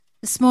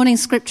This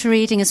morning's scripture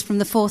reading is from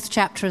the 4th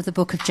chapter of the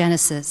book of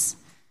Genesis.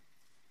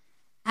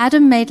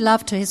 Adam made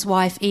love to his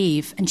wife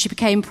Eve, and she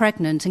became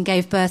pregnant and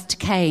gave birth to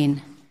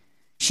Cain.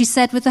 She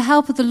said, "With the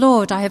help of the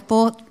Lord, I have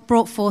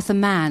brought forth a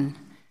man."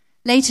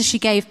 Later she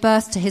gave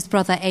birth to his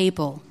brother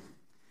Abel.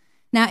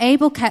 Now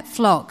Abel kept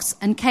flocks,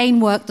 and Cain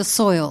worked the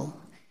soil.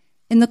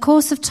 In the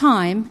course of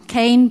time,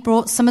 Cain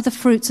brought some of the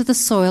fruits of the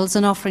soil as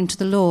an offering to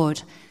the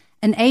Lord,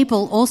 and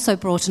Abel also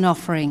brought an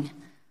offering,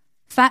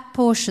 fat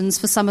portions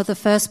for some of the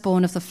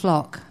firstborn of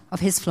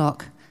his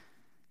flock.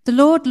 The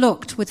Lord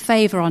looked with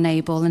favor on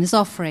Abel and his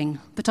offering,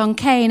 but on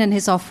Cain and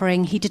his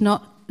offering he did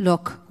not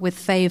look with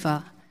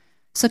favor.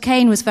 So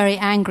Cain was very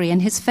angry,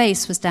 and his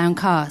face was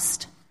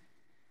downcast.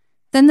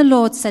 Then the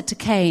Lord said to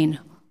Cain,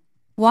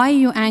 "Why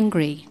are you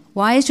angry?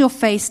 Why is your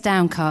face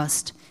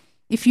downcast?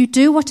 If you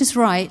do what is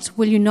right,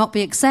 will you not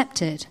be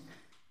accepted?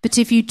 But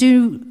if you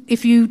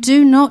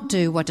do not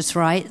do what is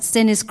right,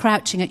 sin is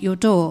crouching at your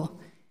door.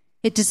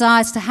 It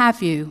desires to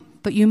have you,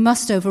 but you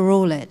must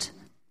overrule it."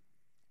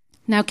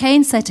 Now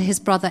Cain said to his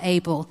brother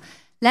Abel,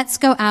 "Let's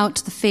go out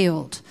to the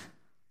field."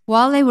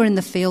 While they were in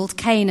the field,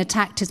 Cain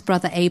attacked his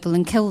brother Abel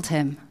and killed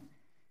him.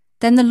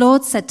 Then the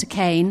Lord said to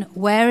Cain,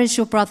 "Where is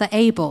your brother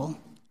Abel?"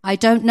 "I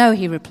don't know,"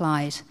 he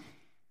replied.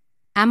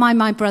 "Am I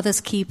my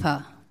brother's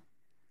keeper?"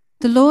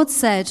 The Lord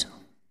said,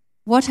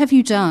 "What have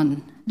you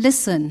done?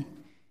 Listen,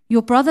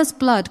 your brother's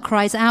blood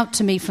cries out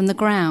to me from the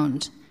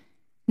ground.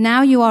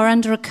 Now you are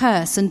under a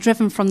curse and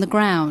driven from the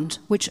ground,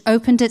 which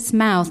opened its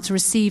mouth to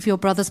receive your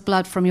brother's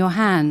blood from your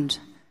hand.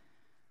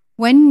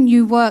 When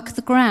you work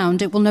the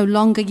ground, it will no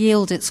longer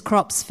yield its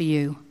crops for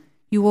you.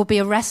 You will be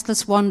a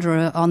restless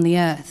wanderer on the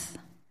earth."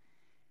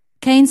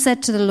 Cain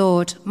said to the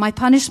Lord, "My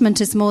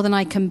punishment is more than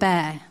I can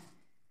bear.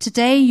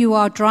 Today you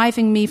are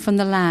driving me from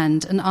the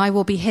land, and I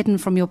will be hidden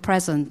from your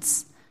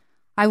presence.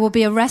 I will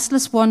be a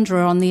restless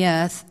wanderer on the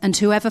earth, and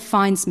whoever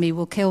finds me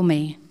will kill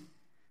me."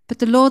 But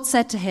the Lord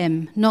said to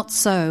him, "Not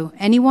so.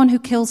 Anyone who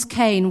kills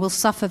Cain will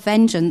suffer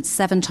vengeance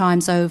 7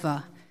 times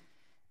over."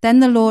 Then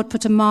the Lord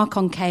put a mark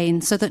on Cain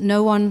so that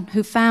no one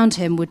who found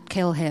him would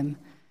kill him.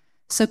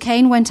 So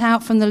Cain went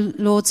out from the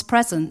Lord's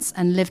presence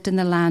and lived in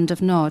the land of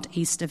Nod,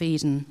 east of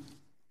Eden.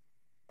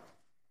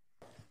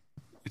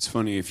 It's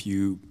funny, if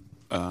you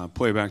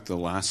play back the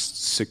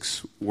last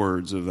 6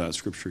 words of that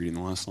scripture reading,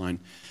 the last line,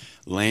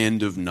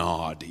 land of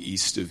Nod,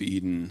 east of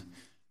Eden,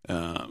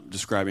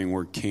 describing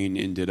where Cain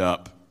ended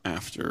up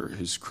after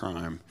his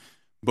crime.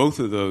 Both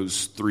of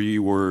those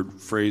 3-word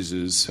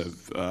phrases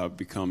have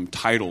become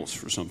titles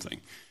for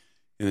something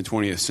in the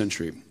 20th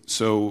century.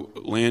 So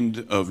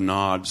Land of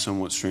Nod,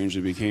 somewhat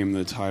strangely, became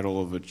the title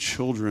of a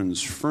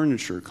children's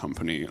furniture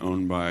company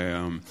owned by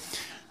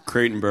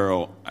Crate and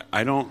Barrel.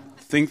 I don't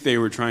think they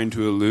were trying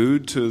to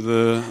allude to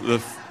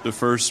the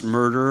first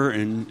murder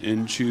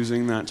in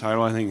choosing that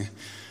title. I think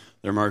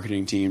their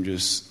marketing team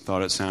just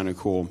thought it sounded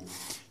cool.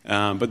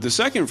 But the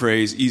second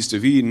phrase, East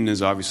of Eden,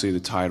 is obviously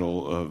the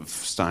title of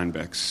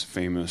Steinbeck's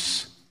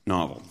famous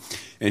novel.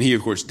 And he,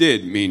 of course,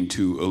 did mean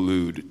to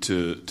allude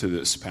to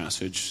this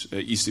passage.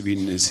 East of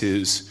Eden is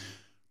his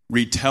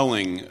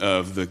retelling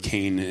of the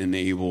Cain and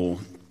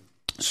Abel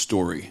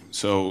story.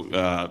 So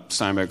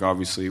Steinbeck,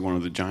 obviously one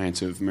of the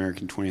giants of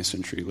American 20th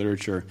century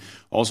literature,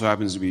 also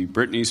happens to be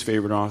Brittany's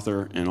favorite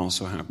author and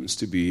also happens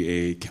to be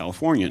a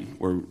Californian,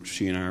 where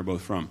she and I are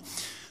both from.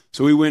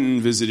 So we went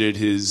and visited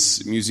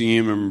his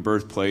museum and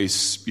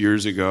birthplace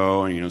years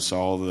ago, and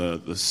saw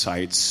the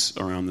sites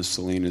around the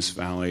Salinas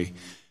Valley.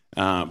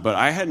 But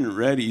I hadn't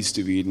read East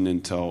of Eden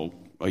until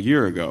a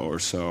year ago or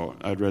so.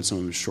 I'd read some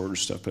of his shorter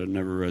stuff, but I'd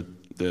never read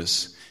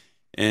this.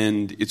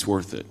 And it's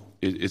worth it.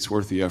 It's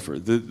worth the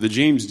effort. The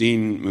James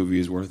Dean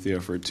movie is worth the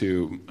effort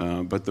too,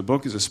 but the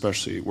book is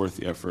especially worth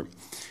the effort.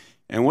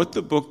 And what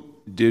the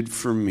book did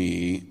for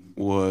me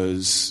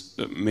was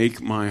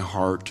make my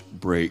heart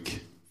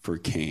break for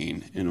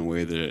Cain in a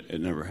way that it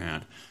never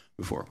had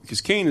before.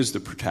 Because Cain is the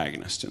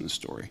protagonist in the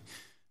story.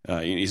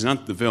 He's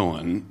not the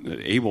villain.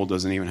 Abel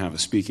doesn't even have a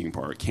speaking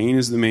part. Cain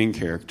is the main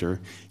character.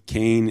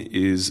 Cain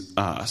is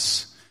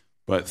us.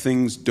 But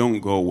things don't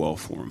go well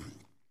for him.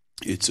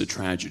 It's a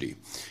tragedy.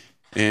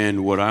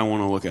 And what I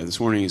want to look at this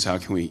morning is how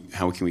can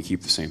we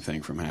keep the same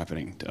thing from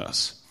happening to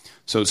us?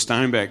 So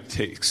Steinbeck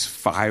takes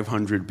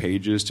 500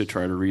 pages to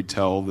try to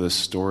retell this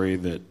story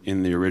that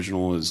in the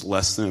original is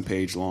less than a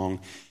page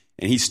long.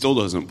 And he still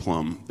doesn't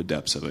plumb the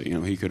depths of it.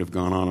 He could have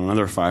gone on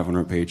another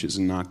 500 pages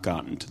and not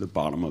gotten to the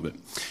bottom of it.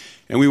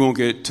 And we won't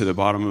get to the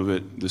bottom of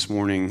it this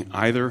morning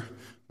either,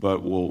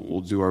 but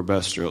we'll do our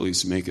best, or at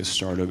least make a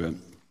start of it.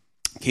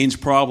 Cain's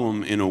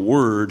problem, in a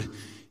word,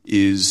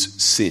 is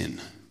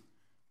sin.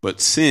 But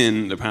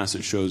sin, the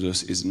passage shows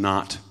us, is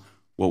not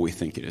what we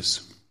think it is.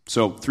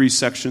 So 3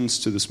 sections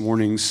to this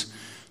morning's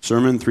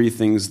sermon, 3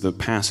 things the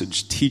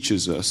passage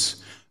teaches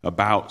us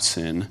about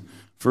sin.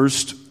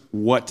 First,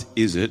 what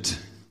is it?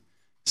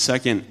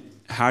 Second,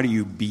 how do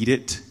you beat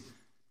it?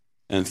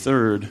 And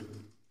third,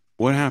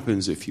 what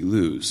happens if you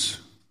lose?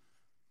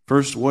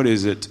 First, what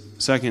is it?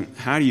 Second,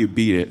 how do you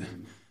beat it?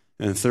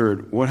 And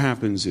third, what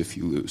happens if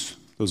you lose?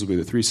 Those will be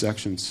the 3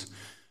 sections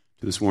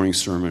to this morning's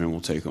sermon, and we'll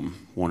take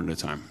them one at a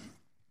time.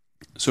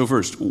 So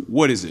first,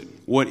 what is it?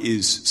 What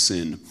is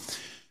sin?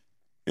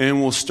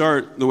 And we'll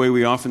start the way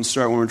we often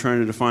start when we're trying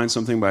to define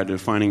something, by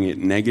defining it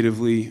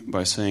negatively,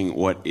 by saying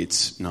what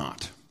it's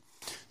not.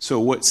 So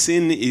what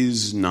sin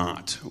is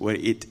not, what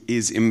it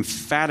is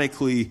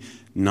emphatically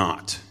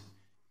not,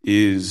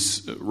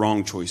 is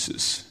wrong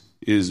choices,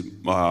 is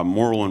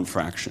moral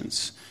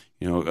infractions,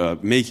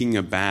 making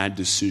a bad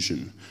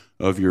decision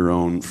of your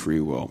own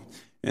free will.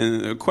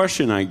 And the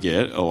question I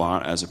get a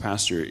lot as a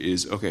pastor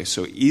is, okay,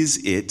 so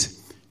is it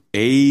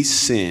a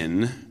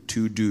sin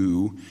to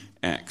do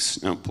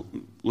X? Now,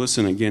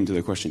 listen again to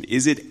the question.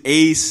 Is it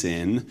a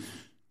sin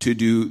to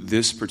do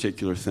this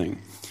particular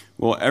thing?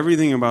 Well,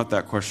 everything about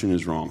that question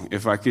is wrong.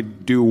 If I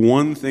could do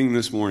one thing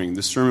this morning,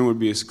 this sermon would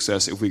be a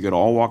success if we could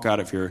all walk out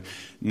of here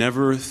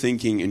never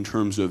thinking in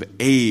terms of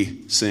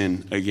a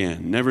sin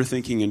again, never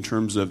thinking in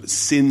terms of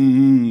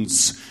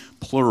sins,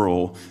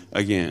 plural,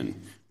 again.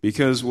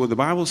 Because what the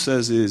Bible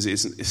says is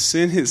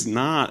sin is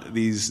not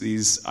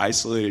these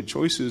isolated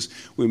choices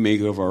we make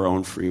of our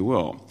own free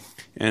will.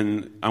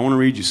 And I want to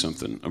read you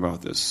something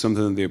about this,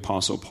 something that the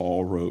Apostle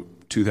Paul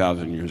wrote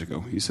 2,000 years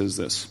ago. He says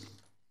this.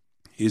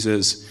 He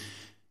says,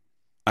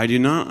 I do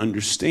not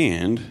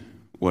understand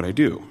what I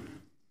do.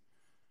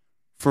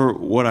 For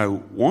what I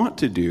want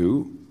to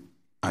do,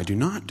 I do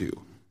not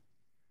do.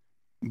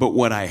 But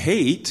what I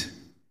hate,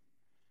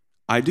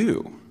 I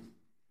do.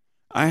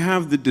 I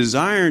have the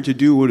desire to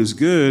do what is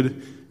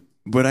good,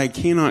 but I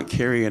cannot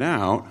carry it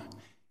out.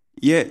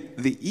 Yet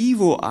the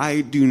evil I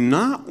do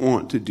not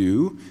want to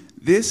do,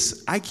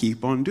 this I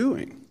keep on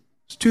doing.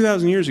 It's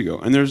 2,000 years ago,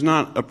 and there's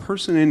not a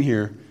person in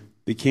here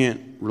that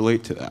can't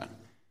relate to that.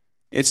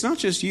 It's not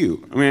just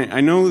you. I mean,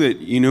 I know that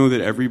you know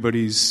that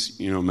everybody's,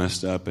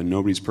 messed up and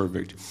nobody's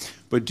perfect.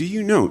 But do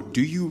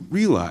you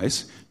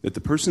realize that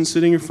the person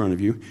sitting in front of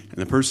you and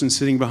the person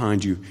sitting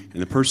behind you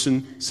and the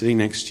person sitting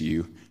next to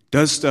you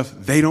does stuff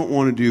they don't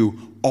want to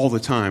do all the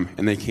time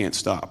and they can't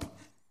stop?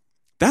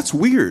 That's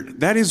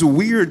weird. That is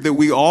weird that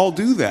we all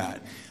do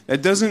that.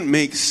 That doesn't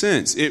make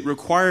sense. It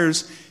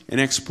requires an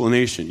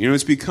explanation.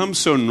 It's become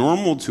so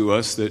normal to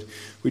us that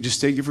we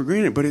just take it for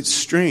granted, but it's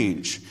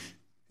strange.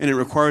 And it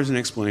requires an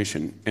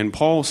explanation. And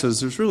Paul says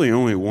there's really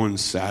only one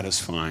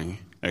satisfying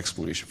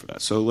explanation for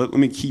that. So let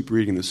me keep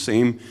reading the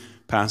same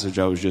passage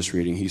I was just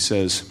reading. He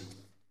says,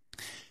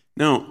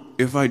 now,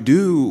 if I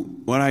do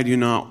what I do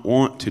not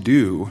want to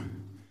do,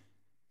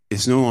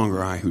 it's no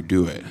longer I who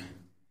do it.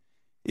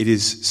 It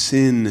is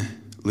sin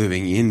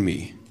living in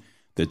me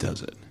that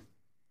does it.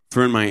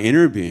 For in my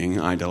inner being,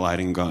 I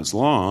delight in God's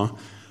law,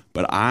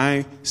 but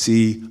I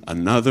see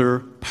another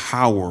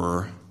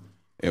power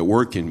at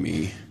work in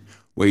me,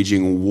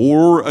 waging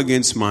war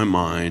against my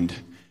mind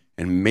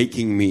and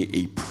making me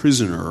a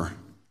prisoner.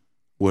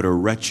 What a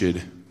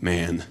wretched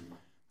man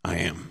I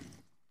am.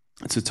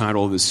 That's the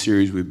title of this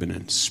series we've been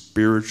in,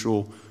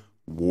 Spiritual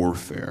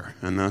Warfare.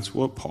 And that's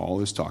what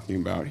Paul is talking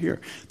about here.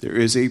 There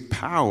is a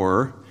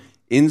power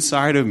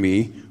inside of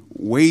me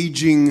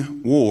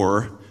waging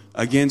war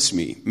against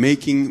me,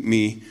 making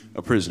me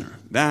a prisoner.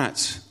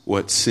 That's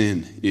what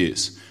sin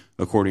is,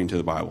 according to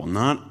the Bible.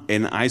 Not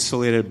an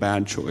isolated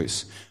bad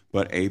choice,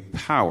 but a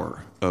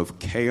power of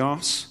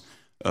chaos,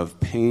 of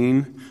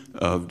pain,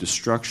 of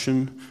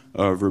destruction,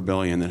 of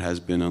rebellion that has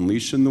been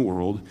unleashed in the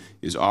world,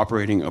 is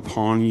operating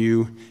upon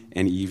you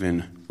and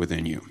even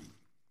within you.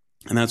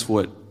 And that's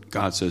what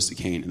God says to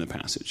Cain in the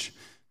passage.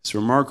 It's a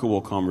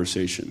remarkable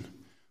conversation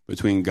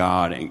between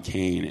God and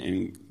Cain.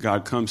 And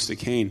God comes to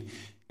Cain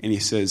and he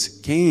says,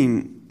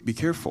 Cain, be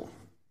careful.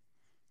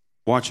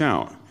 Watch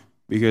out.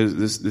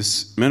 Because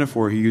this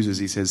metaphor he uses,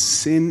 he says,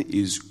 sin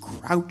is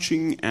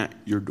crouching at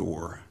your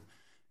door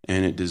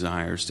and it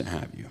desires to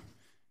have you.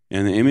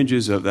 And the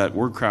images of that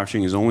word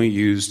crouching is only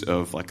used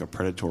of like a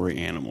predatory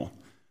animal,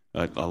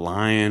 a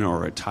lion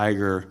or a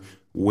tiger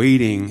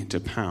waiting to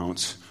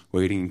pounce,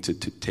 waiting to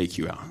take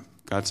you out.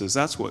 God says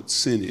that's what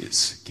sin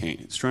is, Cain.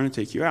 It's trying to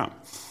take you out.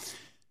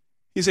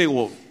 You say,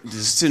 well,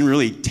 does sin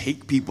really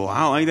take people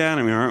out like that?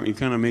 I mean, aren't we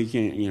kind of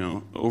making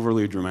it,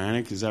 overly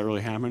dramatic? Does that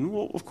really happen?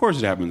 Well, of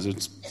course it happens.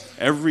 It's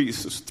every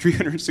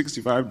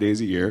 365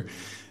 days a year.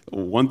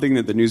 One thing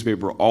that the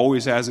newspaper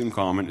always has in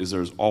common is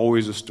there's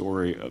always a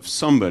story of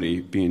somebody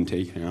being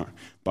taken out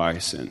by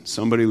sin.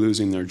 Somebody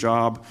losing their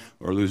job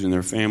or losing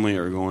their family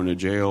or going to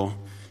jail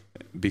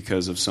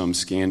because of some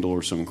scandal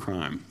or some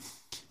crime.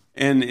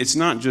 And it's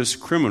not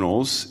just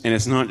criminals, and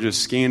it's not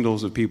just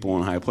scandals of people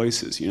in high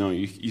places.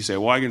 You say,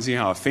 well, I can see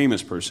how a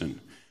famous person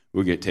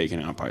would get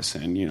taken out by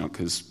sin,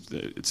 because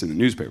it's in the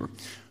newspaper.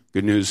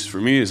 Good news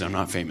for me is I'm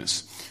not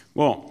famous.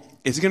 Well,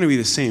 it's going to be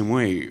the same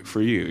way for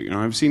you.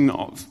 I've seen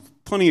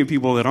plenty of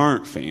people that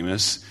aren't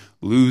famous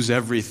lose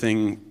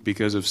everything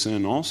because of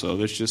sin also.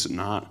 That's just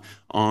not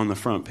on the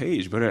front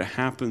page, but it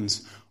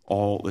happens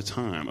all the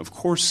time. Of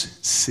course,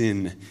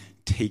 sin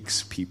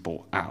takes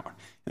people out.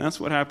 And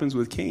that's what happens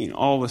with Cain.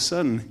 All of a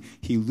sudden,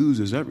 he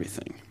loses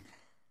everything.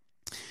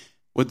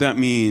 What that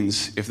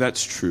means, if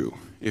that's true,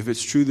 if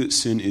it's true that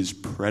sin is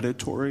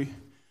predatory,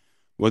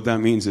 what that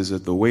means is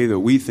that the way that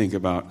we think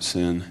about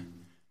sin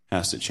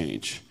has to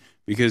change,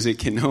 because it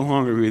can no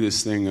longer be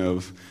this thing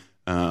of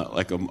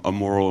like a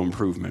moral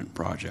improvement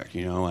project,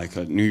 like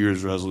a New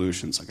Year's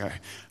resolution. It's like,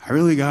 I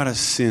really got to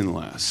sin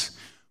less.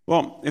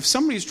 Well, if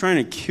somebody's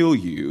trying to kill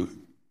you,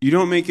 you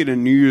don't make it a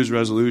New Year's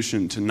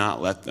resolution to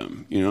not let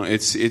them.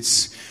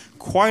 It's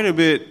quite a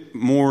bit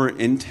more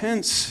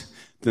intense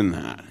than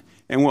that.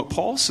 And what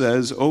Paul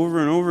says over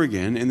and over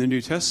again in the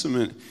New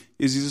Testament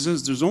is he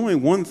says there's only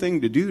one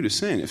thing to do to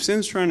sin. If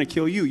sin's trying to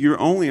kill you, your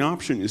only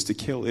option is to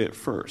kill it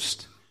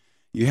first.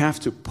 You have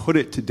to put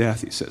it to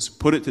death, he says.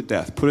 Put it to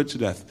death, put it to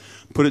death,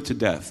 put it to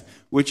death.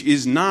 Which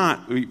is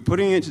not,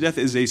 putting it to death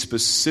is a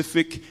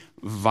specific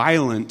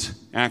violent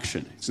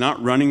action. It's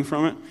not running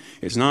from it.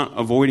 It's not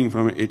avoiding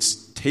from it. It's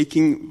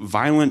taking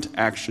violent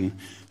action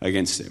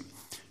against it.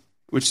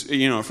 Which,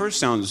 at first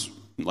sounds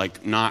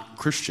like not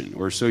Christian.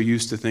 We're so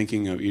used to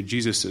thinking of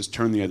Jesus says,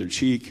 turn the other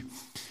cheek.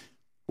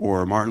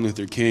 Or Martin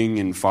Luther King,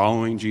 in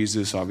following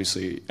Jesus,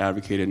 obviously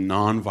advocated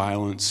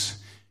nonviolence.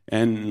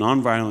 And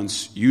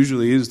nonviolence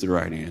usually is the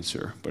right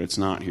answer, but it's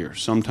not here.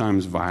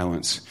 Sometimes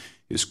violence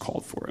is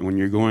called for. And when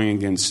you're going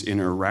against an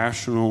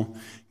irrational,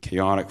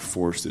 chaotic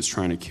force that's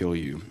trying to kill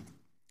you,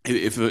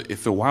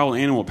 if a wild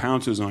animal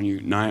pounces on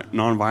you,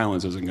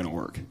 nonviolence isn't going to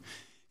work.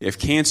 If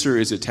cancer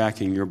is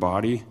attacking your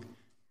body,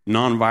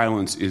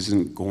 nonviolence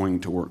isn't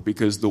going to work,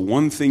 because the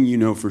one thing you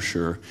know for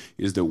sure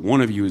is that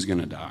one of you is going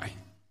to die.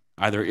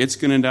 Either it's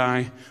going to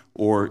die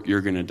or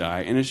you're going to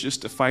die. And it's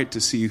just a fight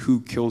to see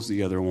who kills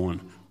the other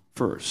one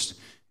first.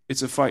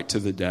 It's a fight to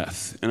the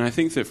death. And I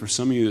think that for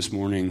some of you this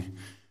morning,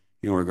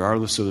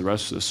 regardless of the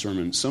rest of the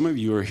sermon, some of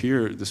you are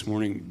here this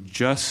morning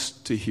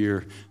just to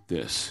hear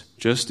this,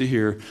 just to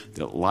hear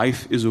that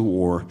life is a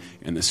war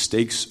and the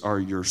stakes are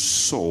your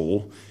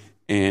soul,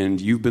 and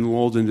you've been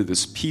lulled into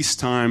this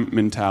peacetime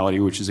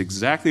mentality, which is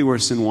exactly where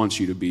sin wants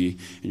you to be,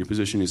 and your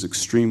position is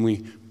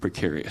extremely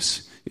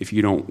precarious if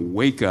you don't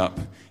wake up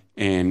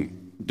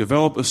and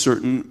develop a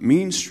certain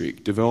mean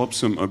streak, develop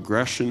some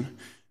aggression,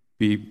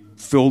 be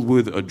filled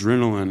with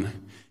adrenaline,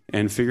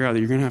 and figure out that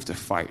you're going to have to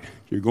fight.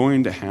 You're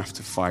going to have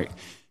to fight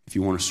if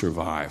you want to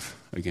survive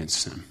against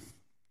sin.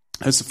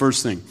 That's the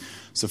first thing.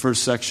 It's the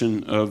first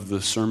section of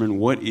the sermon.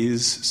 What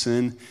is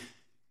sin?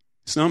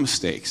 It's not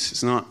mistakes.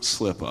 It's not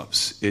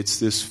slip-ups. It's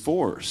this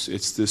force.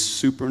 It's this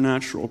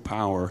supernatural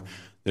power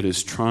that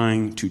is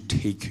trying to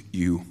take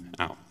you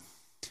out.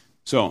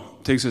 So,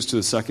 it takes us to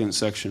the second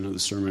section of the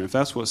sermon. If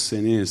that's what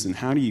sin is, then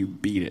how do you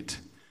beat it?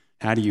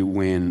 How do you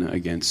win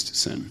against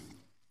sin?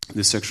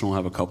 This section will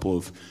have a couple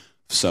of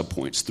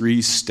subpoints,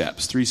 three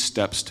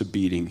steps to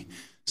beating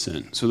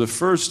sin. So the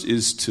first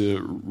is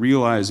to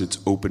realize its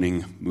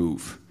opening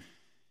move.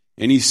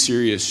 Any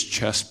serious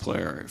chess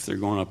player, if they're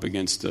going up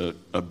against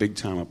a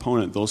big-time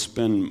opponent, they'll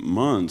spend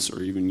months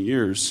or even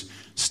years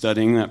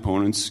studying that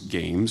opponent's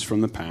games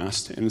from the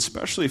past, and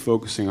especially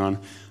focusing on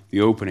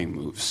the opening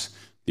moves,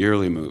 the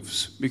early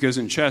moves. Because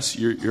in chess,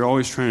 you're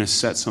always trying to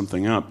set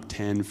something up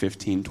 10,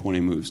 15, 20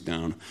 moves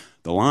down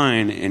the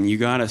line, and you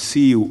got to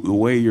see the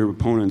way your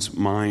opponent's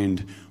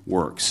mind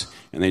works.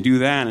 And they do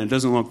that, and it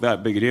doesn't look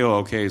that big a deal.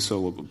 Okay,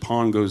 so a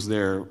pawn goes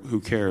there, who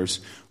cares?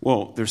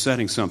 Well, they're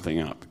setting something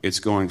up. It's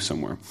going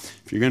somewhere.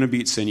 If you're going to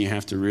beat sin, you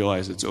have to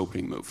realize its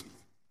opening move.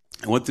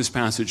 And what this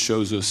passage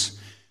shows us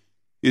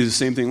is the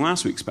same thing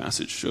last week's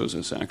passage shows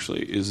us,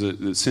 actually, is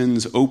that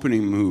sin's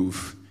opening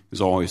move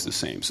is always the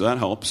same. So that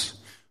helps,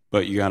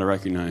 but you got to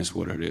recognize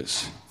what it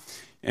is.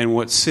 And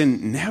what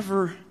sin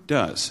never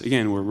does,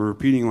 again, we're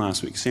repeating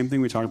last week, same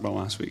thing we talked about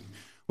last week.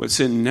 What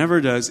sin never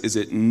does is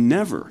it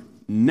never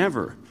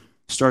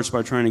starts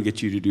by trying to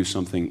get you to do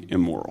something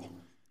immoral.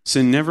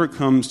 Sin never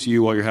comes to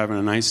you while you're having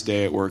a nice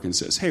day at work and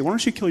says, hey, why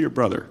don't you kill your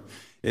brother?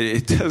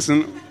 It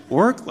doesn't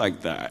work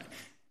like that.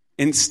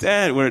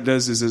 Instead, what it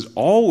does is it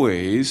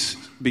always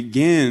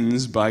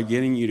begins by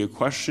getting you to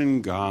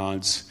question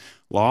God's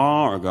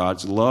law or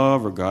God's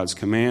love or God's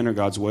command or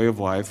God's way of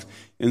life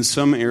in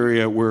some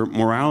area where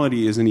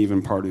morality isn't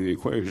even part of the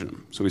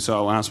equation. So we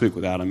saw last week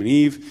with Adam and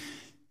Eve.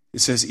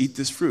 It says, eat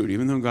this fruit.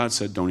 Even though God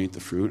said, don't eat the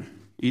fruit,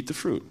 eat the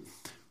fruit.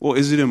 Well,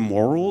 is it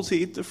immoral to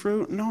eat the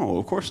fruit? No,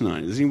 of course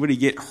not. Does anybody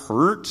get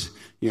hurt?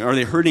 Are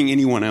they hurting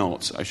anyone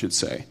else, I should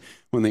say,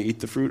 when they eat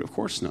the fruit? Of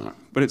course not.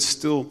 But it's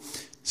still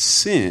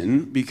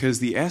sin, because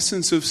the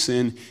essence of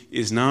sin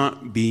is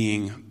not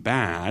being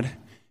bad.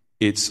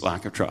 It's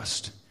lack of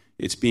trust.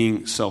 It's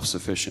being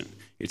self-sufficient.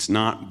 It's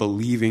not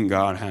believing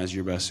God has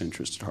your best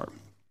interest at heart.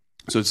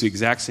 So it's the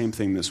exact same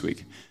thing this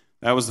week.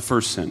 That was the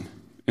first sin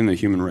in the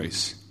human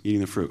race, eating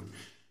the fruit.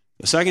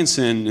 The second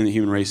sin in the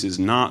human race is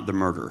not the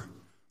murder.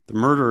 The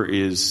murder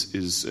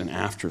is an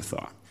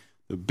afterthought.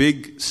 The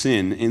big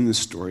sin in the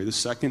story, the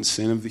second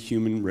sin of the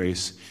human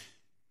race,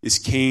 is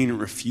Cain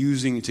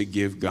refusing to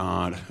give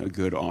God a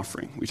good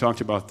offering. We talked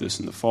about this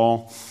in the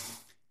fall.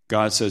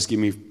 God says, give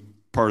me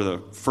part of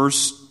the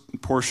first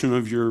portion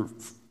of your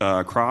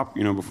crop,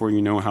 before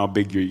you know how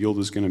big your yield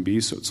is going to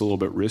be, so it's a little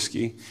bit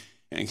risky.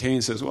 And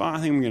Cain says, well, I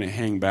think I'm going to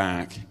hang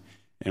back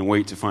and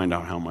wait to find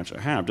out how much I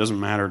have. Doesn't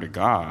matter to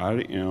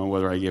God,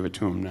 whether I give it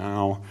to him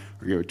now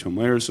or give it to him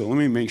later, so let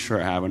me make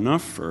sure I have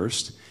enough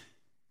first.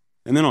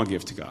 and then I'll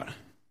give to God.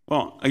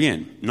 Well,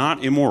 again,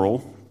 not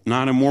immoral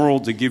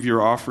to give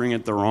your offering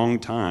at the wrong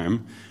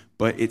time,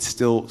 but it's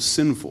still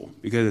sinful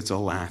because it's a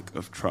lack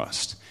of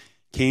trust.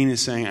 Cain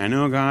is saying, I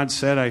know God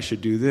said I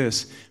should do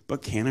this,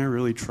 but can I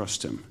really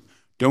trust him?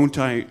 Don't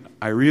I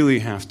really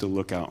have to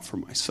look out for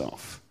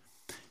myself?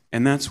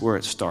 And that's where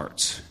it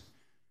starts.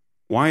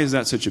 Why is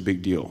that such a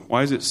big deal?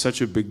 Why is it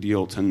such a big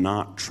deal to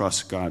not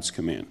trust God's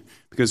command?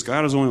 Because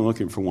God is only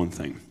looking for one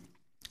thing.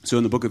 So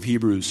in the book of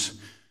Hebrews,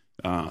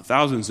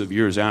 thousands of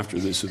years after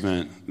this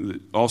event,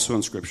 also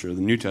in Scripture,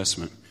 the New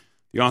Testament,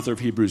 the author of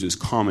Hebrews is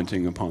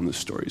commenting upon this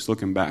story. He's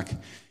looking back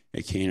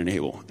at Cain and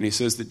Abel. And he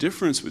says the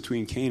difference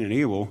between Cain and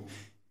Abel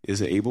is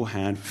that Abel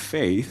had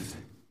faith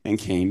and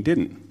Cain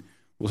didn't.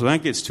 Well, so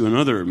that gets to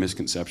another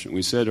misconception.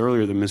 We said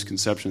earlier the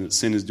misconception that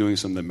sin is doing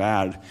something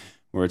bad,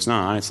 where it's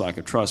not, it's lack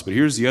of trust. But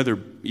here's the other,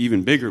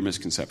 even bigger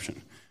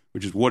misconception,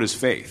 which is what is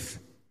faith?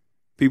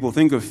 People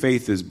think of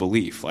faith as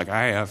belief. Like,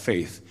 I have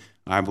faith.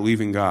 I believe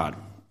in God.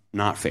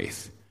 Not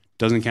faith.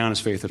 Doesn't count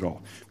as faith at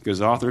all. Because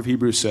the author of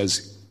Hebrews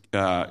says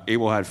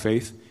Abel had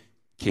faith,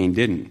 Cain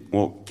didn't.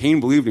 Well, Cain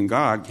believed in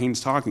God.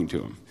 Cain's talking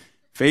to him.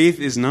 Faith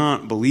is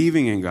not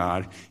believing in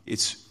God.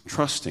 It's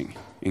trusting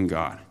in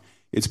God.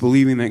 It's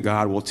believing that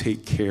God will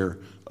take care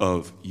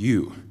of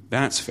you.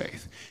 That's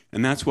faith.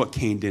 And that's what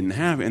Cain didn't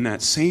have. And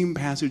that same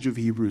passage of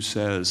Hebrews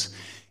says,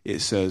 it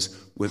says,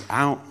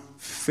 without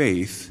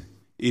faith,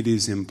 it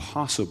is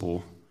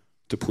impossible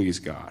to please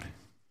God.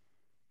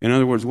 In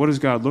other words, what is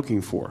God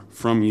looking for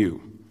from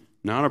you?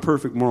 Not a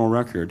perfect moral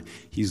record.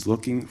 He's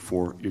looking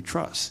for your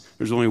trust.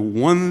 There's only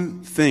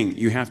one thing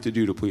you have to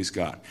do to please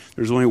God.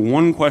 There's only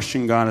one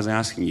question God is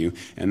asking you,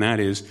 and that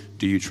is,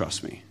 do you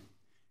trust me?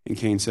 And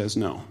Cain says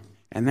no.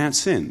 And that's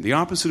sin. The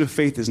opposite of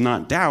faith is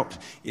not doubt,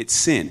 it's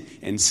sin.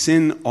 And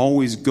sin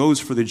always goes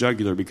for the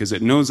jugular because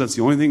it knows that's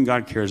the only thing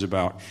God cares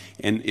about.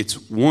 And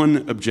it's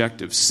one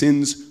objective.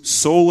 Sin's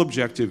sole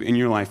objective in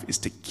your life is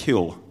to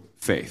kill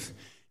faith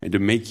and to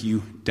make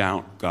you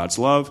doubt God's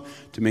love,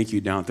 to make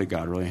you doubt that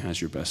God really has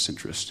your best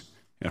interest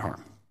at heart.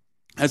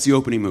 That's the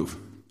opening move.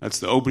 That's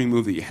the opening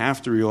move that you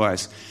have to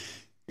realize.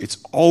 It's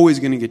always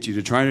going to get you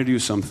to try to do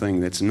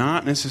something that's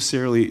not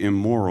necessarily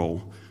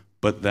immoral,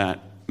 but that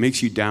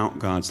makes you doubt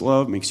God's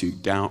love, makes you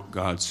doubt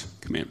God's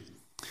command.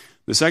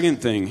 The second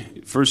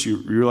thing, first you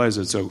realize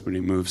it's an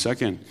opening move.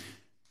 Second,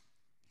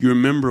 you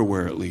remember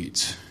where it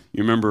leads.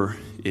 You remember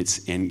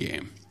its end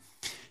game.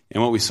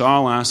 And what we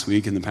saw last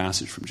week in the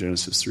passage from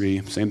Genesis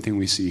 3, same thing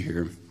we see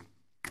here,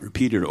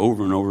 repeated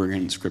over and over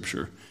again in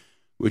Scripture,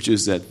 which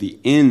is that the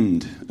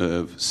end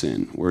of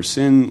sin, where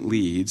sin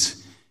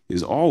leads,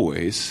 is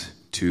always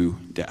to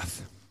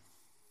death.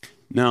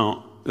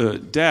 Now,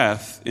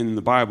 death in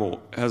the Bible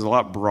has a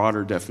lot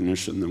broader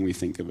definition than we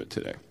think of it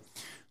today.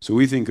 So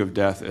we think of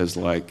death as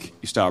like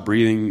you stop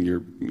breathing,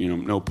 you're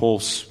no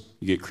pulse,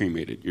 you get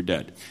cremated, you're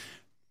dead.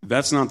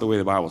 That's not the way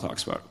the Bible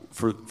talks about it.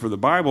 For the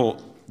Bible,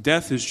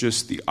 death is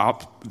just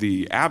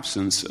the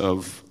absence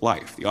of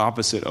life, the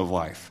opposite of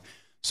life.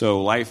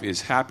 So life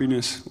is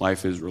happiness,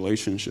 life is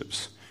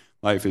relationships,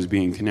 life is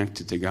being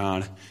connected to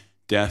God.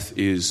 Death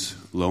is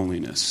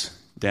loneliness.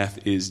 Death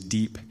is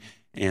deep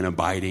and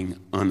abiding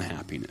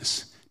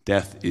unhappiness.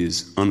 Death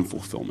is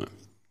unfulfillment.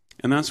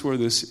 And that's where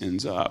this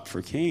ends up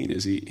for Cain,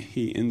 is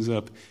he ends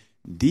up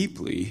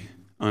deeply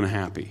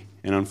unhappy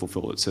and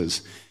unfulfilled. It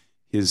says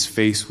his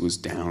face was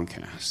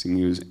downcast and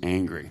he was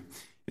angry.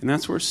 And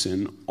that's where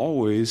sin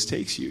always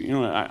takes you.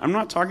 I'm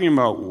not talking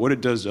about what it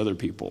does to other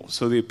people.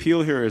 So the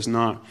appeal here is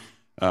not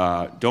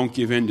don't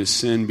give in to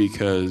sin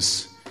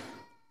because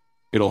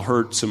it'll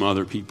hurt some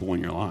other people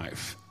in your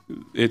life.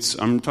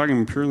 I'm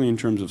talking purely in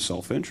terms of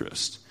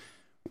self-interest.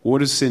 What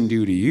does sin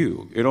do to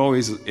you? It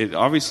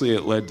obviously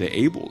led to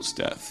Abel's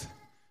death,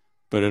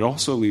 but it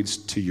also leads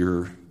to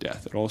your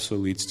death. It also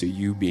leads to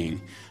you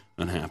being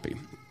unhappy.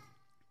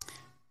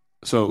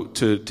 So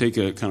to take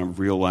a kind of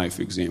real life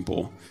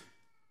example,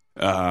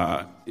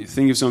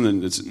 think of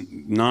something that's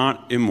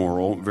not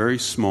immoral, very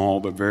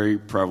small but very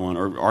prevalent,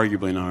 or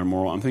arguably not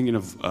immoral. I'm thinking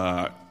of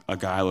a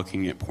guy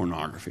looking at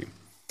pornography.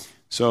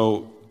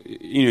 So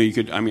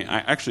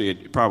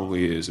it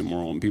probably is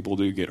immoral, and people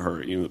do get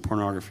hurt. The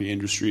pornography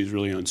industry is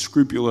really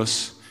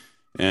unscrupulous,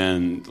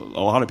 and a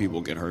lot of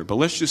people get hurt. But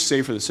let's just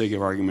say, for the sake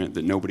of argument,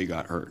 that nobody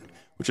got hurt,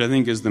 which I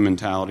think is the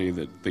mentality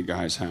that the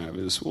guys have,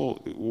 is,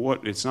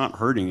 it's not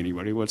hurting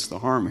anybody. What's the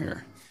harm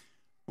here?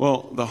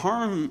 Well, the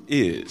harm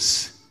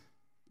is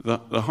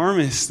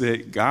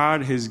that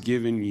God has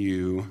given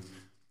you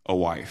a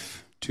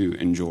wife to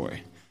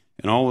enjoy.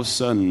 And all of a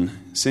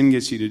sudden, sin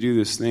gets you to do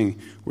this thing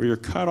where you're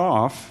cut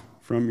off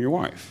from your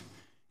wife.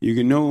 You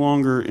can no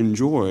longer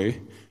enjoy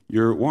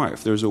your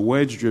wife. There's a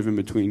wedge driven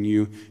between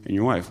you and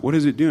your wife. What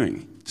is it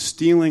doing?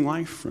 Stealing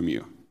life from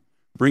you,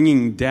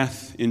 bringing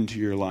death into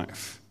your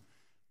life,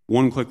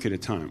 one click at a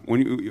time.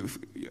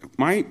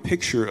 My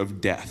picture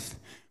of death,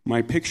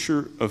 my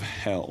picture of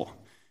hell,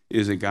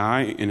 is a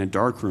guy in a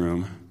dark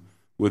room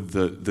with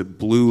the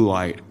blue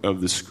light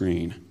of the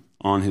screen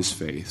on his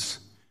face,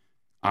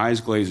 eyes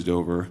glazed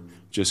over,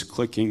 just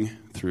clicking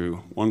through,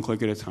 one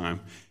click at a time,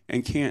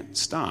 and can't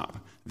stop.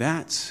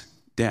 that's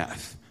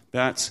death.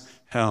 That's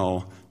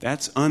hell.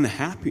 That's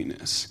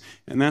unhappiness.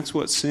 And that's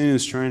what sin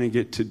is trying to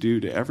get to do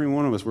to every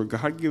one of us, where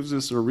God gives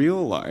us a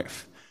real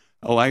life,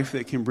 a life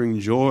that can bring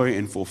joy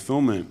and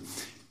fulfillment.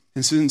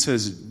 And sin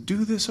says,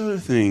 do this other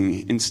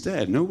thing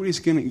instead. Nobody's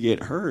going to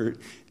get hurt.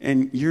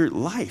 And your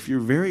life, your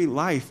very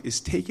life, is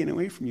taken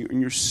away from you.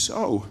 And you're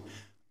so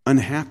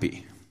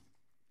unhappy.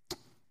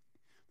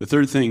 The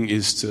third thing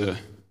is to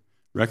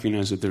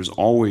recognize that there's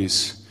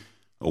always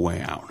a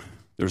way out.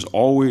 There's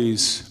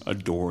always a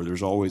door.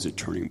 There's always a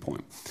turning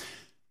point.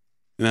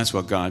 And that's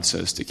what God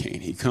says to Cain.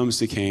 He comes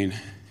to Cain,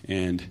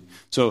 and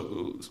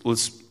so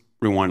let's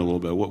rewind a little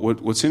bit.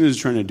 What sin is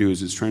trying to do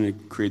is it's trying to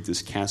create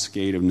this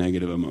cascade of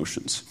negative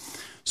emotions.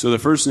 So the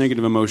first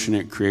negative emotion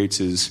it creates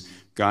is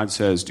God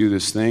says, do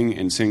this thing,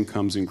 and sin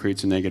comes and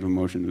creates a negative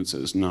emotion and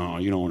says, no,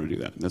 you don't want to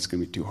do that. That's going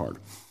to be too hard.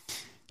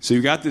 So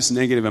you've got this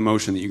negative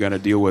emotion that you got to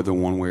deal with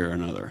in one way or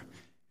another.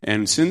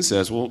 And sin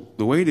says, well,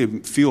 the way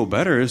to feel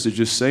better is to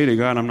just say to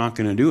God, I'm not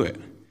going to do it.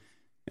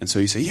 And so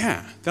you say,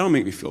 yeah, that'll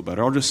make me feel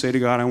better. I'll just say to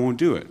God, I won't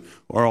do it.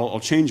 Or I'll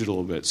change it a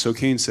little bit. So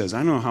Cain says,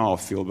 I know how I'll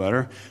feel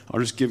better. I'll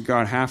just give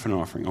God half an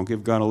offering. I'll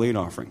give God a late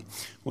offering.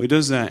 Well, he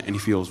does that and he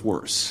feels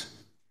worse.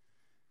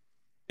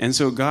 And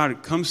so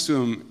God comes to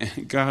him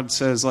and God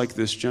says, like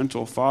this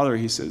gentle father,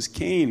 he says,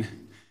 Cain,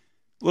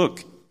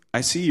 look,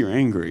 I see you're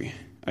angry.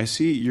 I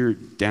see you're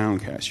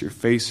downcast. Your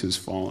face has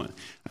fallen.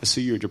 I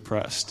see you're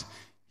depressed.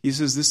 He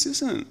says, this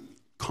isn't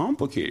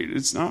complicated.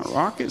 It's not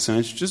rocket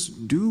science.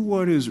 Just do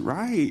what is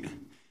right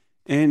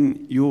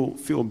and you'll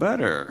feel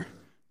better.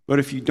 But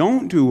if you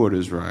don't do what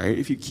is right,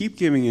 if you keep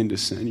giving in to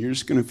sin, you're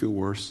just going to feel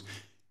worse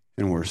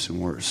and worse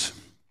and worse.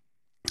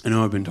 I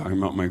know I've been talking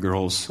about my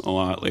girls a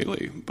lot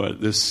lately,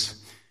 but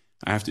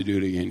I have to do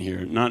it again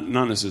here. Not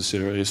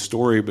necessarily a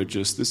story, but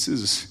just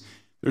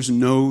there's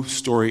no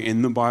story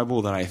in the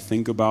Bible that I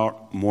think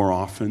about more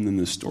often than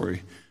the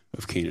story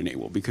of Cain and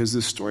Abel, because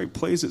this story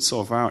plays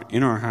itself out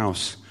in our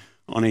house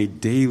on a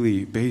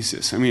daily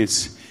basis. I mean,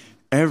 it's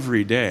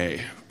every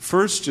day.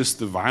 First, just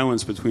the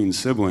violence between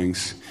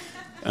siblings,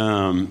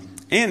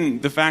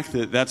 and the fact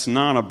that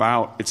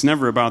it's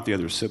never about the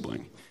other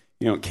sibling.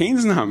 You know,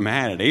 Cain's not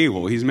mad at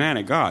Abel. He's mad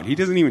at God. He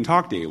doesn't even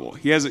talk to Abel.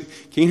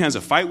 Cain has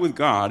a fight with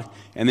God,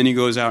 and then he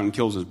goes out and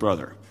kills his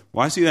brother.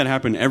 Well, I see that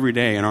happen every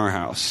day in our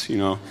house. You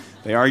know,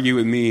 they argue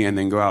with me and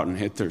then go out and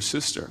hit their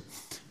sister.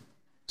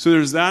 So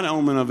there's that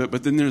element of it,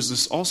 but then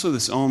there's also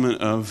this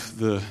element of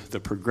the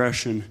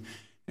progression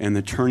and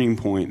the turning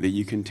point that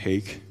you can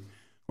take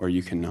or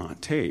you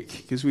cannot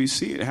take. Because we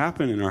see it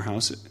happen in our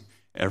house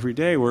every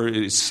day, where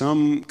it's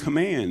some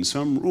command,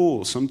 some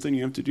rule, something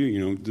you have to do, you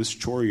know, this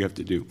chore you have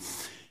to do.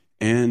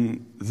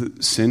 And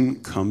the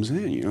sin comes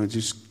in, you know,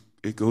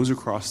 it goes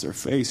across their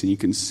face, and you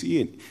can see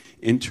it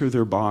enter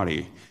their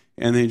body.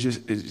 And they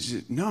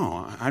just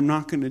no, I'm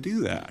not going to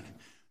do that.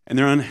 And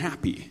they're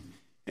unhappy.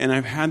 And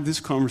I've had this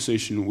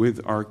conversation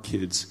with our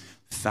kids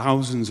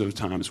thousands of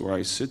times, where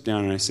I sit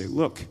down and I say,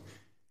 look,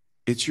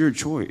 it's your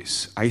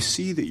choice. I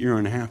see that you're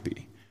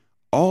unhappy.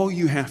 All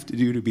you have to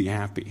do to be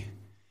happy,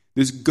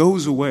 this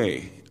goes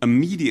away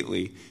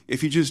immediately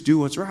if you just do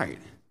what's right.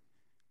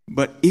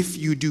 But if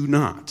you do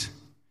not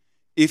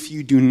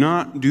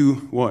do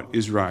what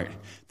is right,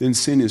 then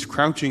sin is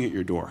crouching at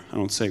your door. I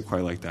don't say it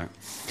quite like that.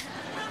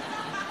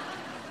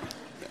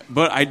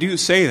 But I do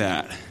say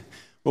that.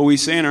 What we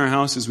say in our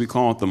house is we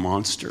call it the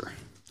monster.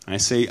 I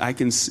say, I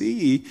can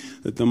see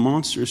that the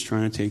monster is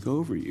trying to take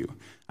over you.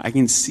 I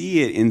can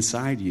see it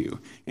inside you,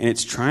 and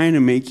it's trying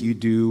to make you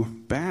do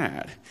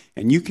bad.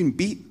 And you can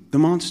beat the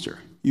monster.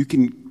 You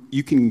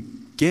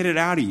can get it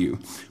out of you,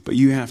 but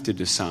you have to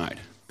decide.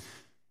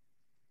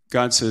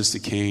 God says to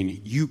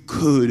Cain, you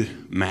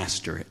could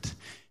master it.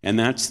 And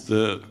that's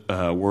the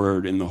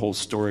word in the whole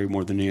story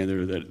more than any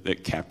other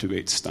that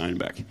captivates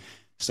Steinbeck.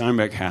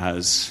 Steinbeck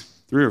has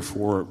 3 or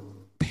 4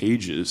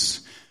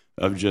 pages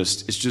of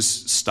it's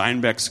just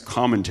Steinbeck's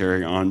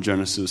commentary on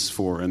Genesis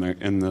 4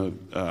 in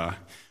the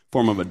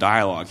form of a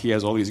dialogue. He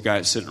has all these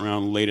guys sitting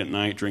around late at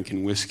night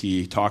drinking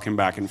whiskey, talking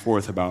back and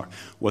forth about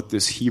what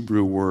this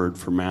Hebrew word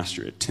for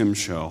master it,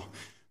 timshel,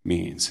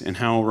 means, and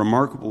how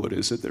remarkable it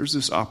is that there's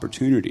this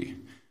opportunity.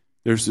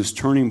 There's this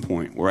turning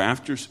point where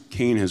after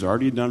Cain has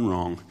already done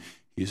wrong,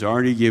 he's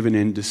already given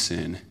in to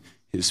sin,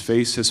 his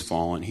face has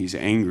fallen, he's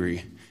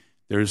angry,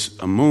 there's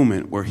a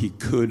moment where he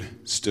could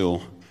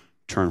still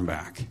turn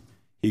back.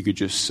 He could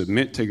just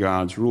submit to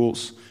God's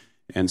rules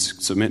and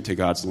submit to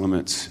God's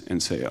limits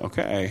and say,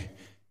 okay,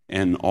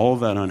 and all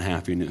of that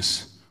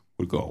unhappiness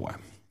would go away.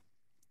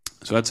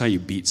 So that's how you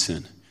beat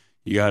sin.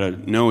 You got to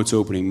know its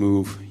opening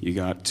move. You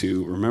got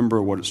to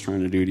remember what it's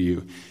trying to do to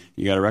you.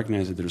 You got to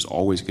recognize that there's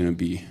always going to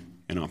be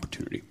an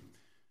opportunity.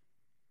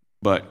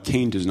 But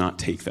Cain does not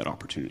take that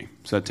opportunity.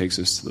 So that takes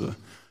us to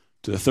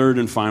the third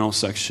and final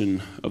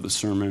section of the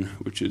sermon,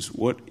 which is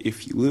what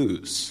if you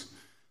lose?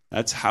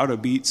 That's how to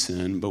beat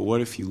sin, but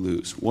what if you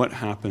lose? What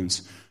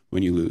happens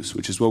when you lose?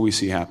 Which is what we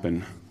see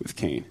happen with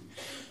Cain.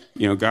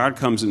 You know, God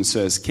comes and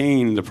says,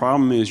 Cain, the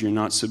problem is you're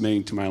not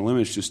submitting to my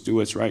limits. Just do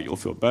what's right. You'll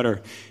feel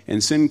better.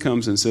 And sin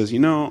comes and says, you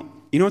know,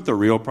 You know what the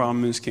real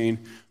problem is, Cain?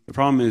 The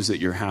problem is that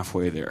you're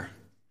halfway there.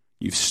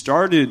 You've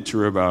started to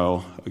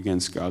rebel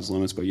against God's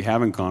limits, but you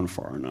haven't gone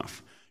far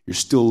enough. You're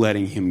still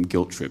letting him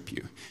guilt trip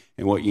you.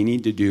 And what you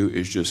need to do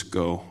is just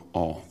go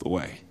all the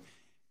way.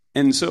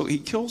 And so he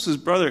kills his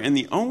brother, and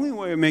the only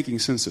way of making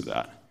sense of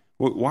that,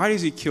 why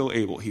does he kill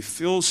Abel? He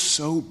feels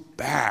so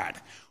bad.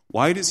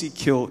 Why does he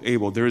kill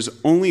Abel? There is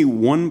only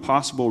one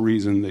possible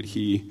reason that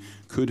he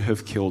could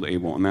have killed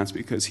Abel, and that's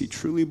because he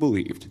truly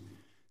believed.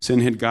 Sin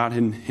had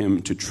gotten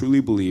him to truly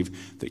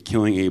believe that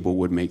killing Abel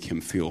would make him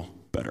feel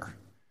better.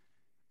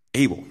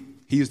 Abel,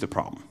 he's the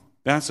problem.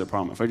 That's the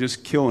problem. If I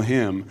just kill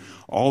him,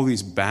 all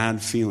these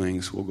bad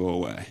feelings will go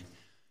away.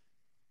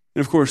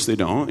 And of course they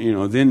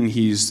don't. Then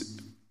he's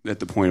at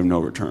the point of no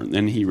return.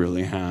 Then he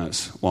really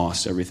has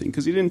lost everything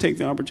because he didn't take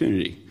the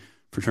opportunity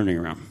for turning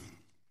around.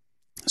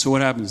 So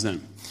what happens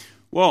then?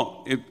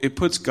 Well, it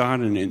puts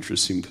God in an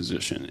interesting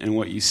position. And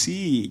what you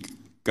see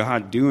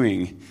God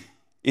doing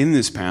in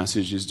this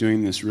passage is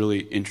doing this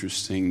really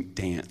interesting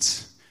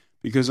dance.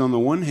 Because on the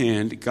one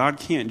hand, God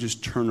can't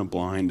just turn a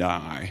blind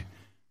eye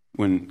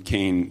when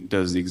Cain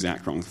does the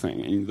exact wrong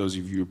thing. And those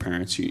of you who are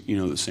parents, you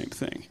know the same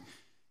thing.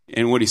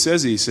 And what he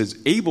says,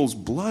 Abel's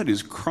blood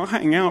is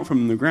crying out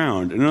from the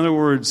ground. In other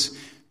words,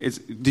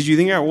 did you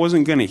think I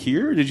wasn't going to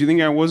hear? Did you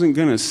think I wasn't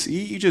going to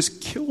see? You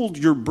just killed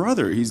your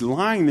brother. He's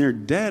lying there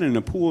dead in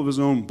a pool of his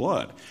own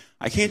blood.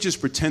 I can't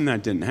just pretend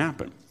that didn't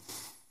happen.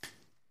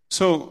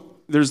 So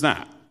there's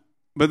that.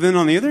 But then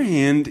on the other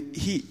hand,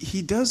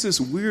 he does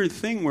this weird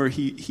thing where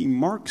he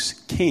marks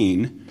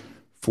Cain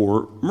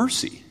for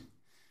mercy.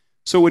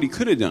 So what he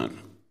could have done,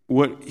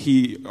 what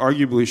he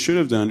arguably should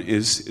have done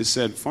is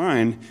said,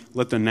 fine,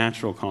 let the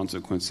natural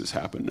consequences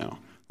happen now.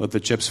 Let the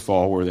chips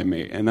fall where they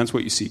may. And that's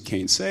what you see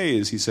Cain say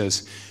is he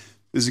says,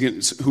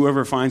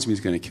 whoever finds me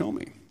is going to kill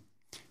me.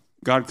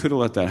 God could have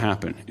let that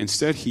happen.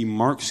 Instead, he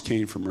marks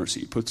Cain for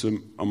mercy. He puts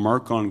a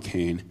mark on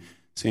Cain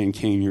saying,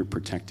 Cain, you're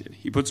protected.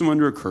 He puts him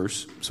under a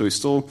curse, so he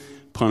still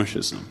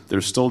punishes him.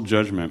 There's still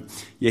judgment.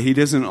 Yet he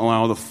doesn't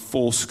allow the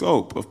full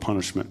scope of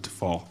punishment to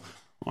fall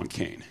on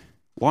Cain.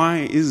 Why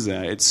is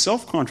that? It's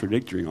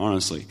self-contradictory,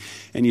 honestly.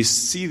 And you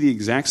see the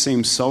exact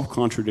same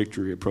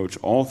self-contradictory approach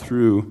all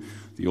through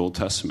the Old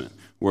Testament,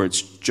 where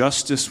it's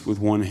justice with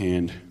one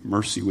hand,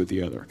 mercy with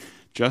the other.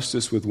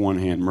 Justice with one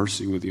hand,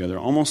 mercy with the other.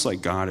 Almost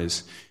like God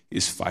is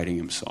fighting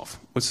himself.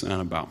 What's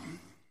that about?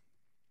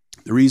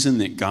 The reason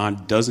that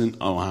God doesn't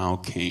allow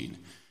Cain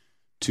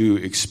to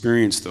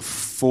experience the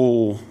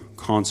full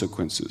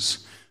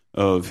consequences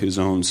of his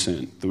own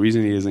sin, the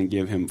reason he doesn't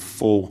give him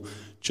full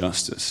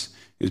justice,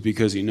 is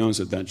because he knows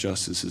that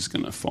justice is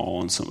going to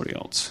fall on somebody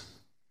else.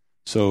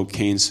 So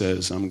Cain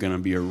says, I'm going to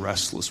be a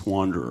restless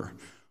wanderer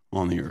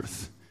on the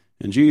earth.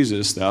 And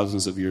Jesus,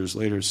 thousands of years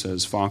later,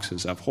 says,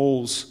 foxes have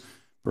holes,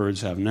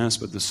 birds have nests,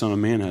 but the Son of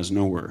Man has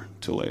nowhere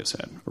to lay his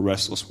head, a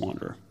restless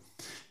wanderer.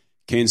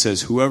 Cain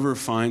says, whoever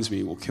finds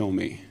me will kill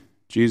me.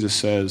 Jesus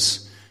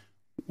says,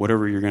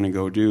 whatever you're going to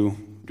go do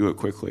it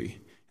quickly.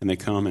 And they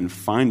come and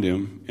find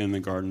him in the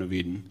Garden of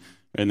Eden,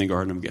 in the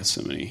Garden of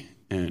Gethsemane,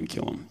 and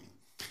kill him.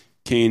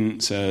 Cain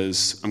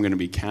says, I'm going to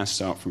be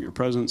cast out from your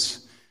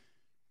presence.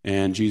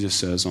 And Jesus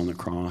says on the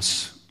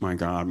cross, my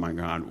God,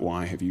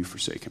 why have you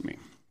forsaken me?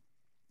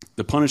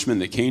 The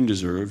punishment that Cain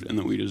deserved and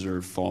that we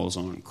deserve falls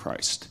on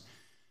Christ.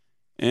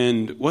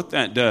 And what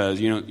that does,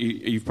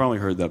 you've probably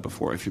heard that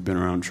before if you've been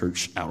around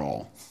church at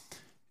all.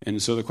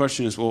 And so the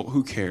question is, well,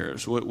 who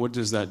cares? What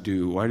does that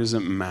do? Why does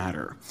it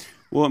matter?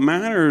 Well, it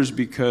matters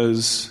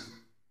because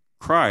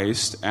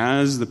Christ,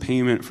 as the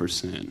payment for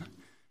sin,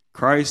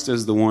 Christ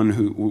as the one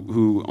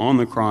who on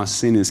the cross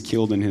sin is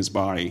killed in his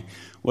body,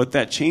 what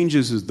that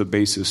changes is the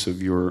basis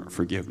of your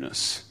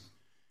forgiveness.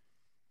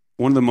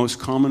 One of the most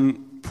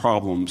common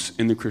problems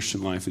in the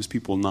Christian life is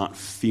people not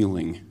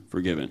feeling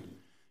forgiven.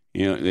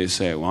 They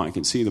say, well, I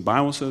can see the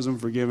Bible says I'm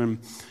forgiven,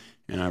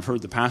 and I've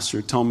heard the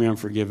pastor tell me I'm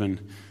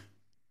forgiven,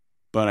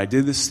 but I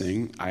did this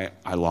thing.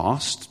 I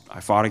lost. I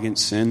fought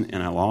against sin,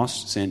 and I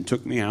lost. Sin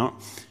took me out,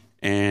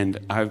 and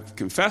I've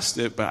confessed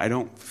it, but I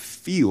don't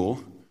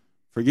feel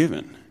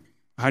forgiven.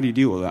 How do you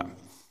deal with that?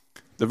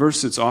 The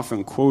verse that's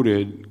often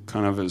quoted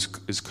kind of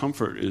as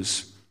comfort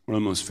is one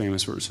of the most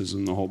famous verses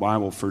in the whole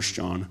Bible, 1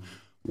 John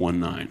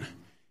 1:9.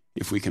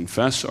 If we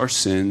confess our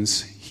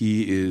sins,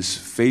 he is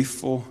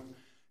faithful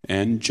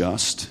and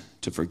just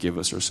to forgive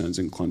us our sins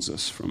and cleanse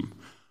us from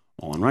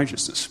all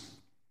unrighteousness.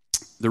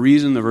 The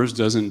reason the verse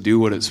doesn't do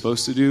what it's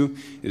supposed to do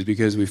is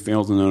because we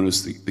fail to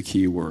notice the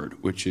key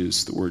word, which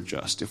is the word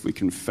just. If we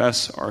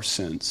confess our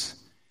sins,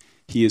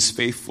 he is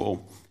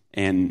faithful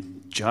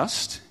and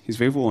just. He's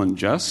faithful and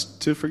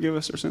just to forgive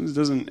us our sins.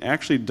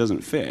 It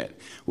doesn't fit.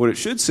 What it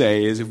should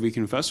say is if we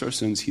confess our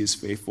sins, he is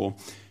faithful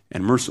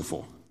and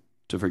merciful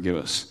to forgive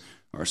us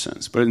our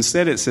sins. But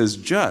instead it says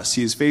just.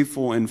 He is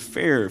faithful and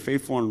fair,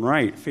 faithful and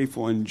right,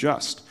 faithful and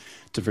just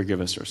to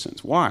forgive us our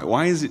sins. Why?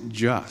 Why is it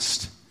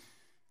just?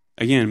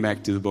 Again,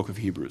 back to the book of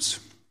Hebrews.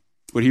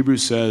 What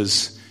Hebrews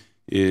says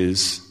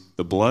is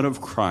the blood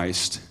of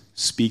Christ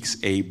speaks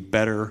a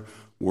better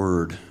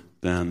word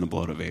than the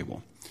blood of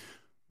Abel.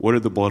 What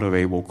did the blood of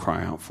Abel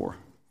cry out for?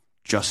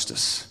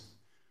 justice.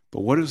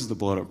 But what does the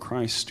blood of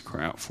Christ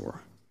cry out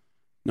for?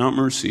 Not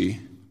mercy,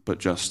 but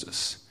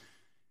justice.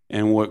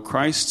 And what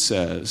Christ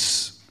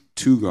says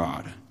to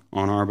God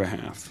on our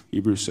behalf,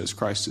 Hebrews says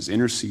Christ is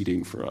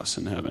interceding for us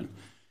in heaven.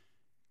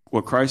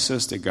 What Christ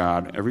says to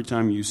God every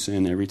time you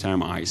sin, every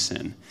time I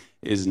sin,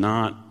 is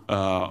not,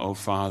 oh,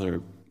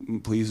 Father,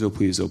 please, oh,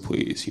 please, oh,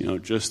 please.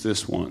 Just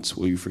this once,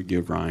 will you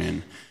forgive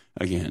Ryan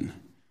again?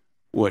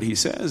 What he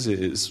says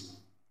is,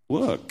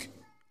 look,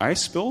 I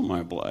spilled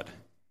my blood.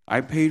 I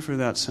paid for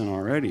that sin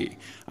already.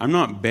 I'm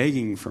not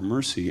begging for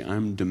mercy.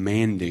 I'm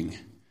demanding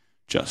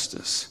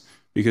justice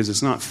because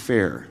it's not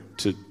fair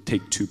to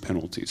take two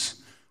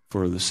penalties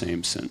for the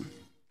same sin.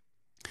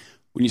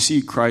 When you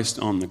see Christ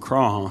on the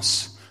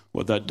cross,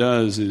 what that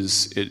does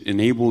is it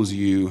enables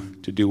you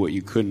to do what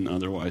you couldn't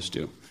otherwise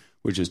do,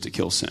 which is to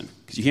kill sin,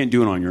 because you can't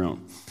do it on your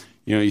own.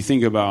 You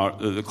think about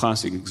the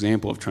classic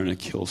example of trying to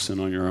kill sin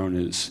on your own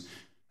is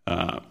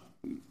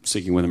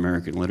sticking with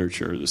American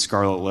literature, the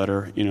Scarlet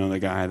Letter. The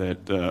guy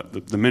that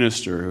the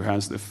minister who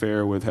has the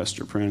affair with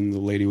Hester Prynne, the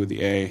lady with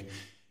the A,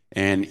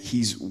 and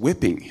he's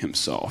whipping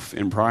himself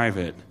in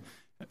private,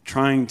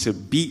 trying to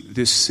beat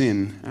this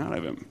sin out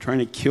of him, trying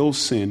to kill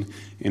sin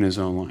in his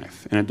own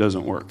life, and it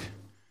doesn't work.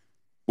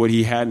 What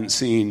he hadn't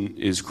seen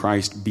is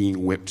Christ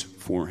being whipped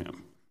for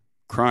him.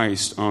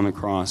 Christ on the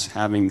cross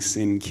having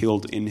sin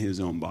killed in his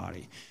own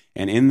body.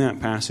 And in that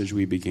passage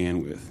we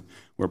began with,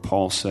 where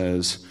Paul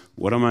says,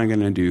 what am I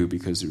going to do?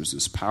 Because there's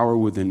this power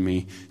within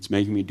me. It's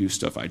making me do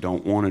stuff I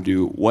don't want to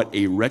do. What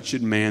a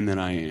wretched man that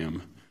I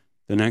am.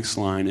 The next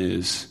line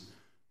is,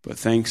 but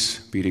thanks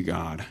be to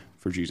God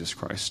for Jesus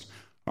Christ,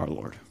 our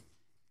Lord.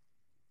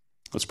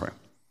 Let's pray.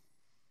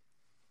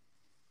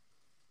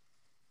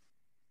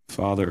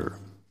 Father,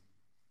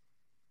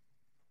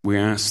 we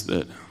ask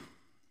that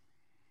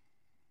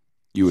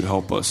you would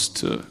help us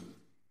to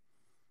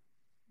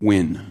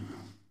win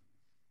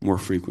more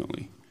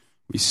frequently.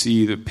 We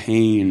see the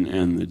pain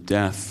and the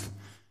death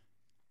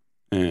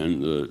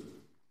and the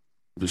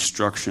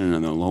destruction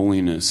and the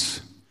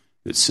loneliness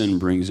that sin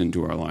brings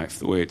into our life,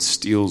 the way it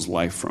steals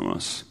life from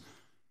us,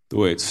 the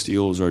way it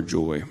steals our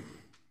joy.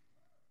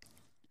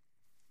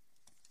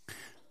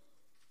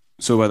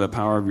 So by the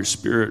power of your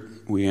Spirit,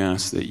 we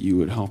ask that you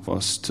would help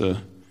us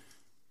to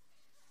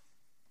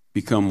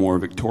become more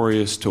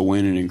victorious, to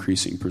win an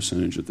increasing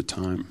percentage of the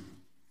time.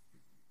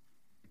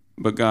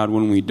 But God,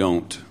 when we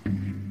don't,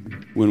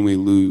 when we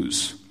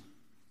lose,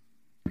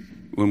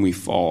 when we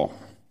fall,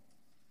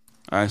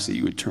 I ask that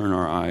you would turn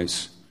our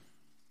eyes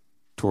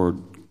toward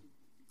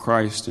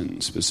Christ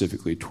and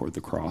specifically toward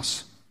the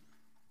cross,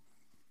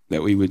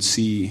 that we would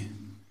see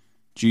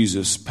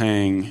Jesus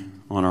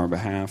paying on our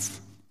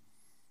behalf,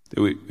 that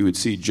we would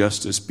see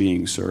justice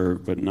being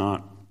served, but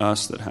not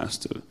us that has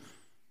to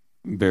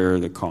bear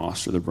the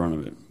cost or the brunt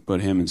of it,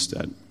 but him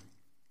instead.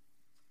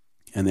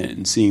 And that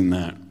in seeing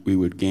that, we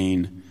would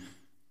gain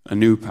a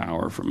new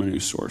power from a new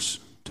source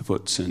to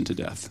put sin to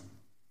death.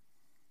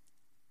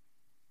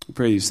 We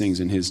pray these things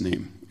in his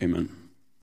name. Amen.